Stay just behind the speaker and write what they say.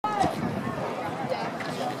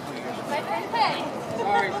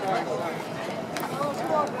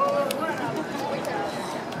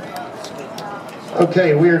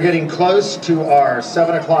Okay, we are getting close to our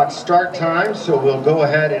 7 o'clock start time, so we'll go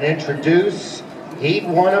ahead and introduce Heat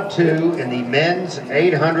 1 of 2 in the men's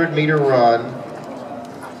 800-meter run.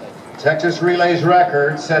 Texas Relay's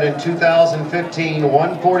record set in 2015,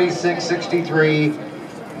 1:46.63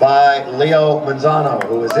 by Manzano,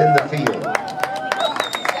 who is in the field.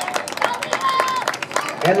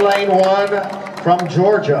 In lane 1 from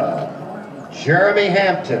Georgia, Jeramey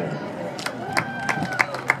Hampton.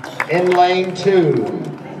 In lane 2,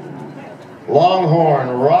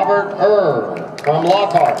 Longhorn Robert Uhr from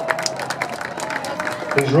Lockhart.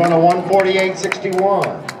 He's run a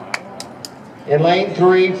 1:48.61. In lane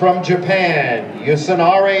 3 from Japan,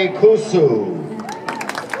 Yasunari Kusu.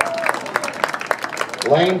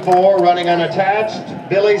 Lane 4 running unattached,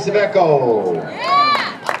 Billy Sabeko.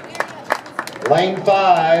 Lane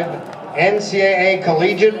 5, NCAA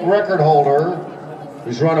collegiate record holder,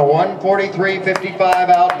 who's run a 1:43.55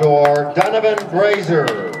 outdoor, Donavan Brazier.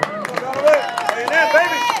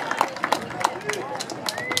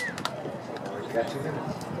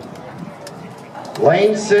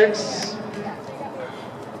 Lane 6,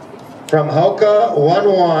 from Hoka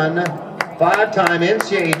 1-1, 5-time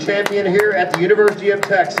NCAA champion here at the University of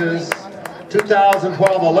Texas,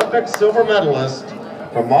 2012 Olympic silver medalist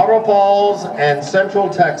from Marble Falls and Central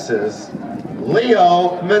Texas,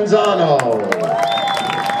 Manzano.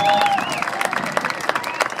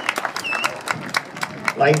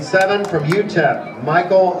 Lane 7 from UTEP,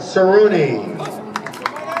 Saruni.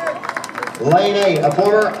 Lane 8, a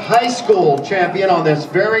former high school champion on this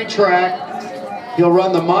very track. He'll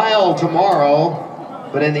run the mile tomorrow,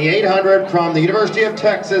 but in the 800 from the University of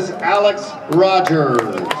Texas, Alex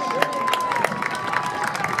Rogers.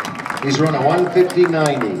 He's run a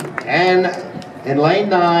 1:50.90. And in lane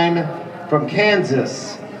 9 from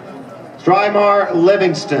Kansas, Strymar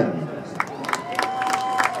Livingston.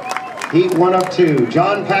 Heat 1 of 2.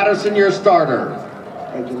 John Patterson, your starter.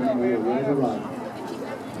 Hey, gentlemen, we are ready to run.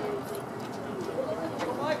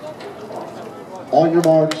 On your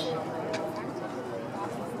marks.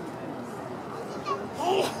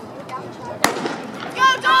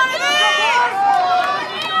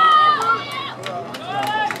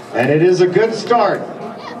 And it is a good start.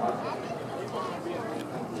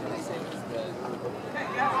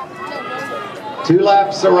 Two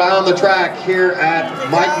laps around the track here at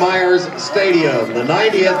Mike Myers Stadium, the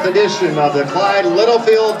 90th edition of the Clyde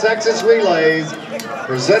Littlefield Texas Relays,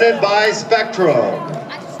 presented by Spectrum.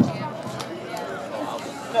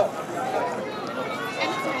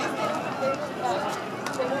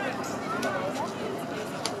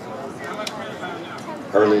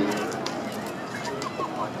 Early.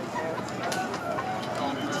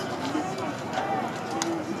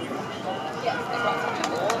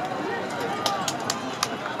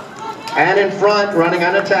 And in front, running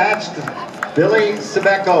unattached, Billy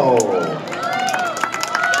Sabeko.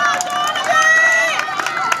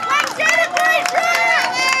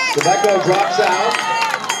 Sabeko drops out.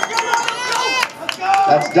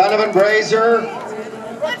 That's Donavan Brazier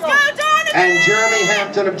and Jeramey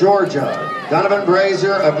Hampton of Georgia. Donavan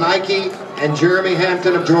Brazier of Nike and Jeramey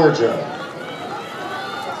Hampton of Georgia.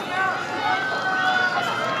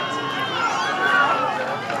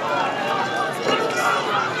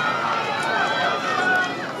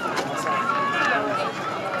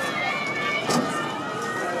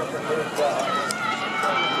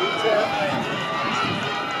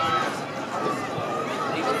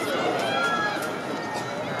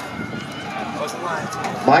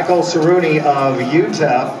 Saruni of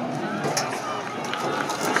UTEP.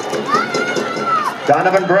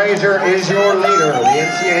 Donavan Brazier is your leader, the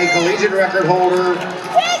NCAA collegiate record holder,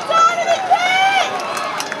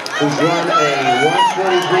 who's run a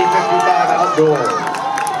 1:43.55 outdoor.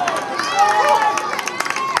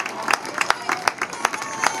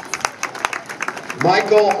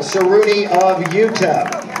 Saruni of UTEP.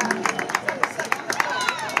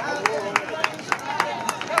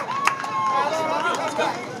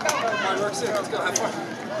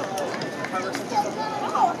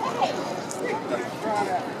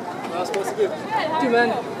 Dude, man,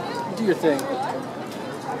 do your thing.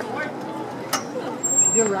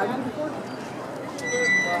 You ever riding before?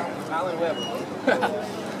 Alan Webb.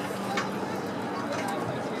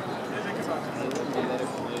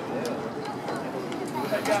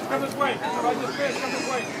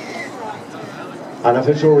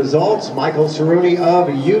 Unofficial results, Saruni of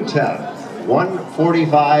UTEP,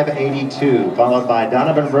 1:45.82, followed by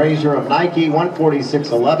Donavan Brazier of Nike,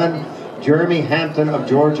 1:46.11. Jeramey Hampton of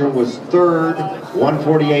Georgia was third,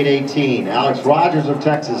 1:48.18. Alex Rogers of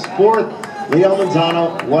Texas, fourth.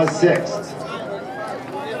 Manzano was sixth.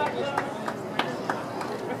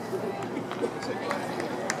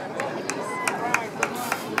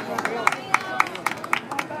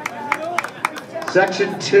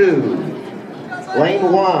 Section 2,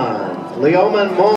 Lane 1, Leoman, Momoh.